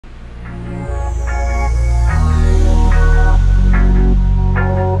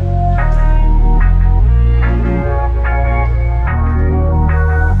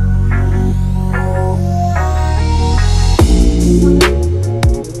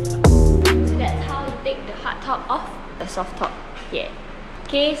off the soft top. Yeah.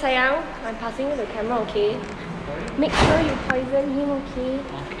 Okay, sayang, I'm passing you the camera, okay? Make sure you poison him, okay?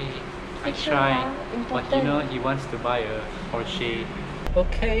 Okay, I Make sure, try. yeah, But you important. know, he wants to buy a Porsche.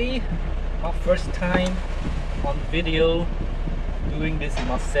 Okay, our first time on video doing this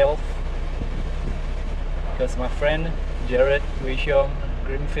myself. Because my friend Jared Weishong,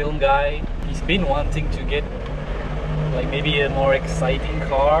 Grim Film guy, he's been wanting to get like maybe a more exciting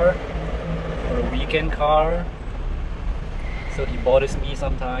car or a weekend car. So he bothers me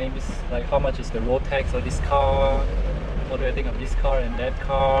sometimes, like how much is the road tax on this car, what do I think of this car and that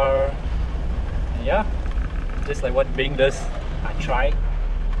car. And yeah, just like what Bing does, I try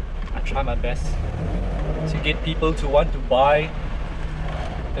my best to get people to want to buy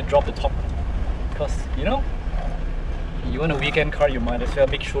and drop the top. Because you know, you want a weekend car, you might as well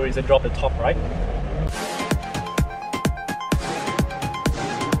make sure it's a drop the top, right?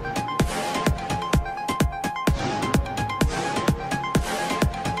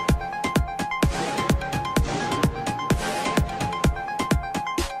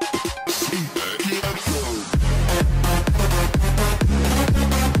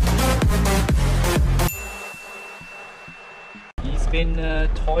 He's been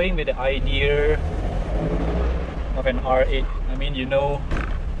toying with the idea of an R8. I mean, you know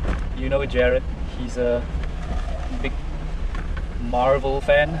Jared. He's a big Marvel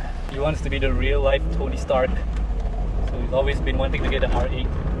fan. He wants to be the real life Tony Stark. So he's always been wanting to get an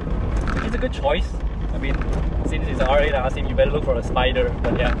R8. It's a good choice. I mean, since it's an R8, I asked him, you better look for a Spider.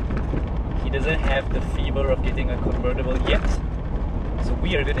 But yeah, he doesn't have the fever of getting a convertible yet. So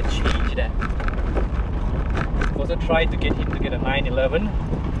we are gonna change that. I've also tried to get him to get a 911,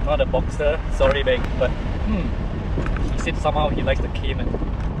 not a Boxster. Sorry, Beg, but he said somehow he likes the Cayman.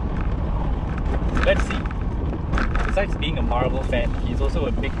 So let's see. Besides being a Marvel fan, he's also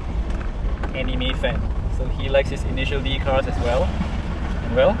a big anime fan. So he likes his Initial D cars as well.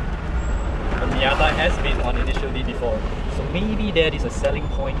 And well, the Miata has been on Initial D before. So maybe that is a selling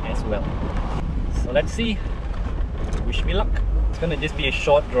point as well. So let's see. Wish me luck. It's gonna just be a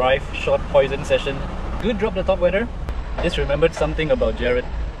short drive, short poison session. Good drop the top weather. I just remembered something about Jared.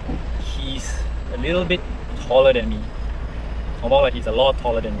 He's a little bit taller than me. Or more like he's a lot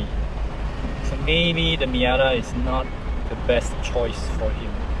taller than me. So maybe the Miata is not the best choice for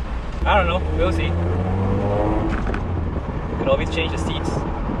him. I don't know, we'll see. We could always change the seats.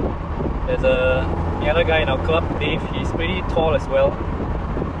 There's a Miata guy in our club, Dave. He's pretty tall as well.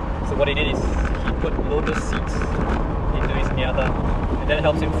 So what he did is he put lotus seats into his Miata, and that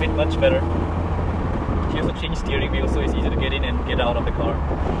helps him fit much better. He also changed steering wheel so it's easy to get in and get out of the car.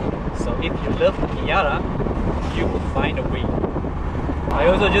 So if you love Miata, you will find a way. I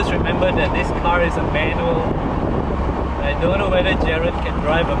also just remembered that this car is a manual. I don't know whether Jared can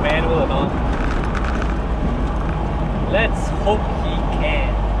drive a manual or not. Let's hope he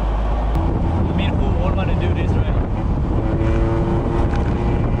can. I mean, who won't want to do this, right?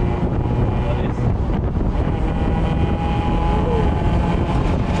 What is?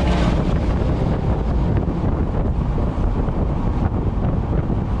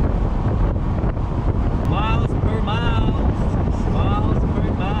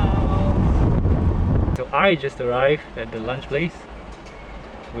 I just arrived at the lunch place,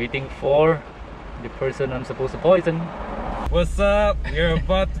 waiting for the person I'm supposed to poison. What's up? We're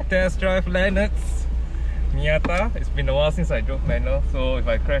about to test drive Leonard's Miata. It's been a while since I drove manual, so if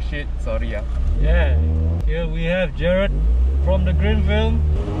I crash it, sorry. Yeah, here we have Jared from the Green Film,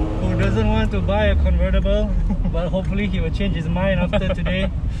 who doesn't want to buy a convertible, but hopefully he will change his mind after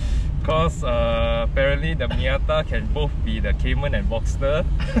today. Because apparently the Miata can both be the Cayman and Boxster.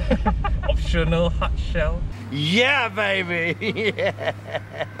 Optional hard shell. Yeah, baby! Yeah.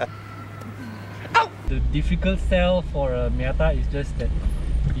 The difficult sell for a Miata is just that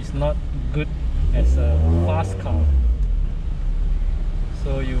it's not good as a fast car.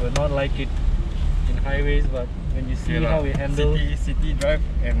 So you will not like it in highways, but when you see how we handle city drive,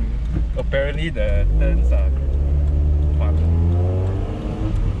 and apparently the turns are fun.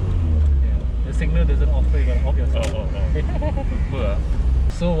 The signal doesn't offer, you gotta off yourself. Oh.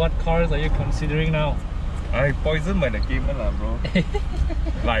 So what cars are you considering now? I poisoned by the Cayman lah, bro.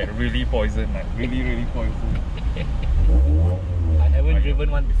 Like really poisoned, like really poisoned. I haven't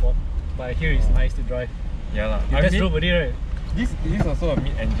driven one before, but I hear it's nice to drive. Yeah lah. You test drove already, right? This is also a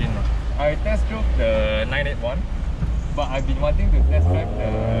mid-engine lah. I test drove the 981, but I've been wanting to test drive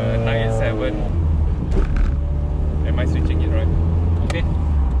the 987. Am I switching it right? Okay.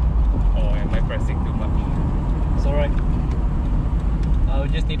 Or am I pressing too much? It's alright. I'll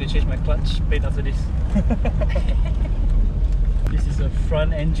just need to change my clutch plate after this. This is a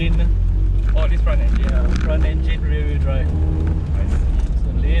front engine Oh, this front engine. Yeah, front engine rear wheel drive. I see. It's a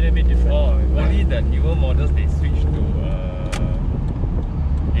little bit different. Oh, only the newer models they switch to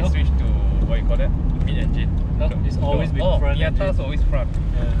what you call that? Mid-engine. No, it's always been front Miata's engine. always front.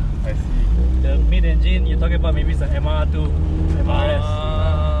 Yeah. I see. The mid-engine you're talking about maybe it's the MR2, MRS.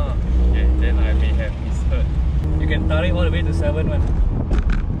 Okay, then I may have misheard. You can tarik all the way to 7 one.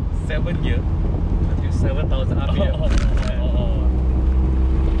 7 year. Until 7,000 RPM.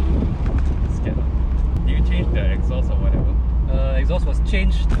 Scared. Do you change the exhaust or whatever? Exhaust was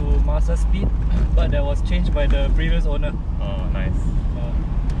changed to master speed, but that was changed by the previous owner. Oh, nice.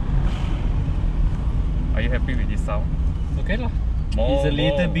 Are you happy with this sound? Okay lah. More, It's a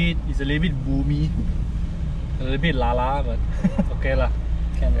little bit boomy, a little bit lala, but okay lah.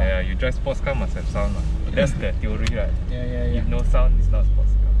 Can lah. Yeah, you drive sports car must have sound. That's the theory, right? Yeah. If no sound, it's not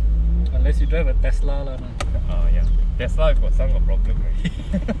sports car. Unless you drive a Tesla lah. Yeah. Tesla got sound got problem already.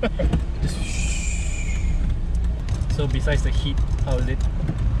 So besides the heat, how is it?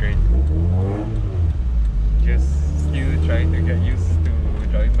 Great. Just still trying to get used to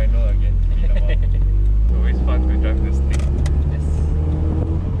driving manual again. In a while. It's always fun to drive the stick. Yes.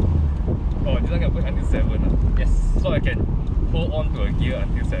 Oh, this one can put until 7. Yes. So I can hold on to a gear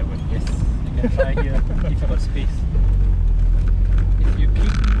until 7. Yes. You can try here if you got space. If you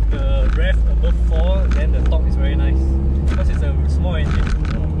keep the rev above 4, then the torque is very nice. Because it's a small engine.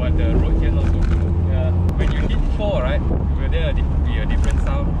 But the road here not so good. Yeah. When you hit 4, right, will there be a different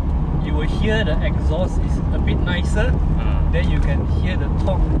sound? You will hear the exhaust is a bit nicer. Then you can hear the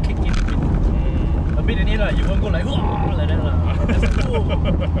torque kick in a bit. A bit in it lah. You won't go like whoa like that lah.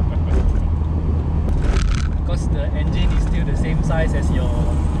 Because the engine is still the same size as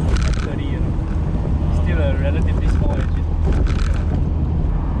your F30, you know. Still a relatively small engine.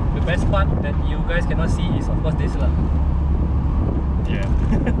 The best part that you guys cannot see is of course this lah. Yeah.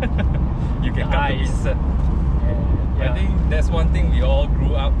 You can The come to eyes. Vincent. Yeah. I think that's one thing we all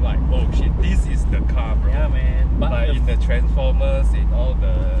grew up like, oh shit, this is the car, bro. Yeah, man. But Like in the Transformers, in all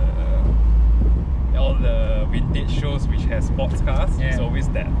the vintage shows which has sports cars, it's always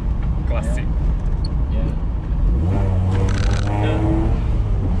that classic. Yeah.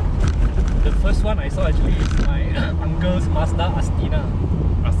 The first one I saw actually is my uncle's Mazda Astina,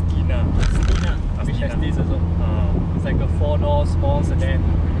 which has this also. It's like a 4-door small sedan.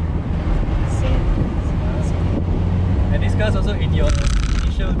 So And this car's also in your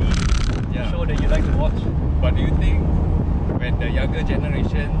initial D show that you like to watch. but do you think when the younger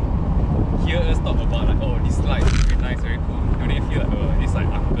generation hear us talk about like, oh, this light is very nice, very cool, do they feel like, oh, this like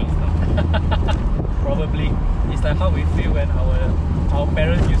uncle stuff? Probably. It's like how we feel when our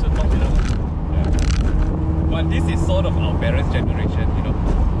parents used to talk, you know. Yeah. But this is sort of our parents' generation, you know.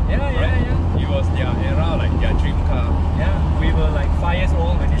 Yeah. It was their era, like their dream car. Yeah, we were like 5 years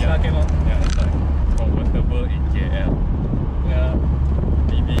old when this car came out. Yeah, it's like convertible in KL. Yeah.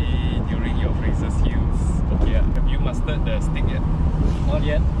 Maybe during your Fraser's Hills. Okay, have you mastered the stick yet? Not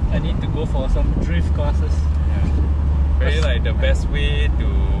yet. I need to go for some drift classes. Yeah. Very like the best way to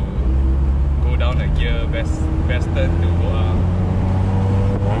go down a gear, best turn to go up.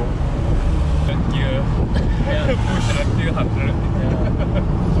 Third gear, push until 100.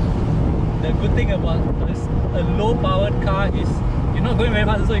 The good thing about a low powered car is you're not going very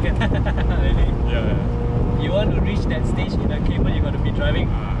fast so you can really. Yeah. You want to reach that stage in a Cayman, you got to be driving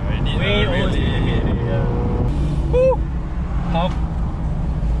way over the limit. Woo! How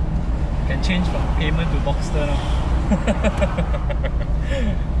can change from Cayman to Boxster now.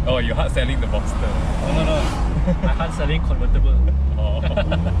 Oh, you're hard selling the Boxster. No. My hard selling convertible. Oh.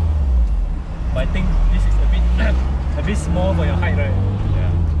 But I think this is a bit small for your height, right?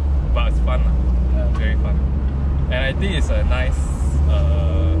 Yeah. But it's fun. Very fun. And I think it's a nice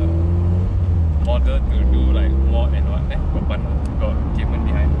model to do like mod and what. Got Cayman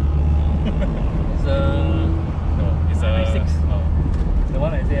behind. It's a 96. Oh. The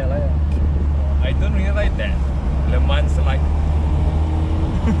one I say I like. I don't really like that Le Mans like.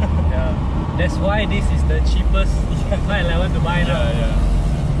 Yeah. That's why this is the cheapest 911 to buy now. Yeah.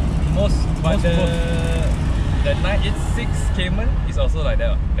 But most the 986 Cayman is also like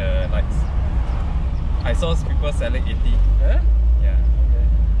that. The lights. I saw people selling 80. Huh? Yeah. Okay.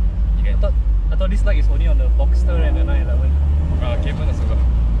 You can. I thought this light is only on the Boxster and the 911. Cayman also got.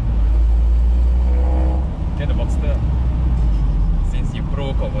 Get the Boxster. Since you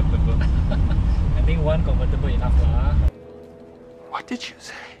pro convertible. I think one convertible enough lah. What did you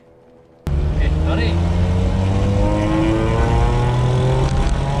say? Okay, tarik.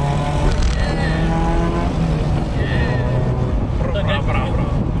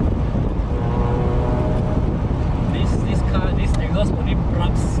 This car, this exhaust Only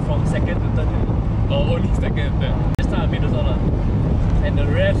braks from second to third. Oh, only second and third. Just start a bit as well. And the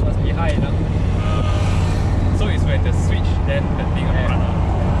rest must be high enough. So it's when the switch, then the thing will run out.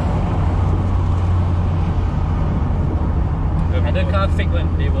 And the car fake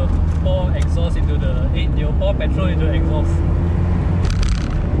one, they will pour exhaust into the, they will pour petrol into the exhaust.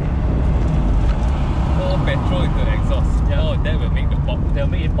 Pour petrol into the exhaust. Yeah. Oh, that will make the pop. They'll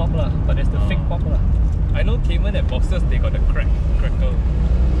make it pop lah, but there's the fake pop lah. I know Cayman and Boxers, they got the crackle. But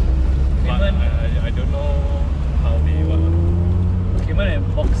Cayman, I don't know how they work. Cayman and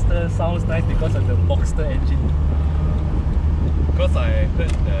Boxster sounds nice because of the Boxster engine. Because I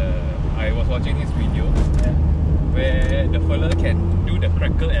heard I was watching this video where the fella can do the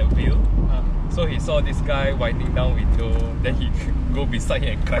crackle at wheel. So he saw this guy winding down window, then he go beside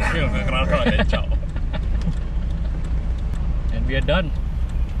him and crack him and then chow. And we are done.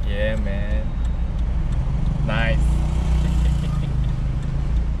 Yeah, man. Nice.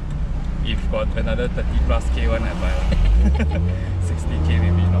 If got another 30 plus K one, I buy 60K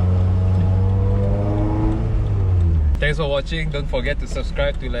maybe not. Thanks for watching. Don't forget to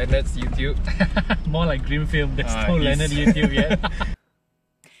subscribe to Leonard's YouTube. More like Green Film. There's no Leonard YouTube yet.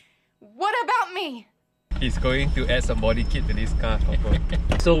 What about me? He's going to add some body kit to this car.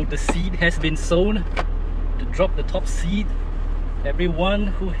 So the seed has been sown to drop the top seed. Everyone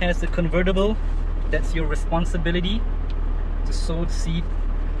who has a convertible, that's your responsibility to sow the seed,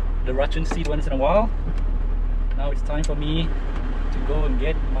 the Russian seed once in a while. Now it's time for me to go and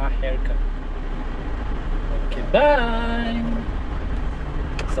get my haircut. Okay, bye!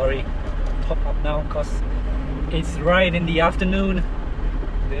 Sorry, top up now because it's right in the afternoon.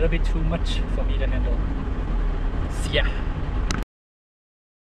 A little bit too much for me to handle. See ya!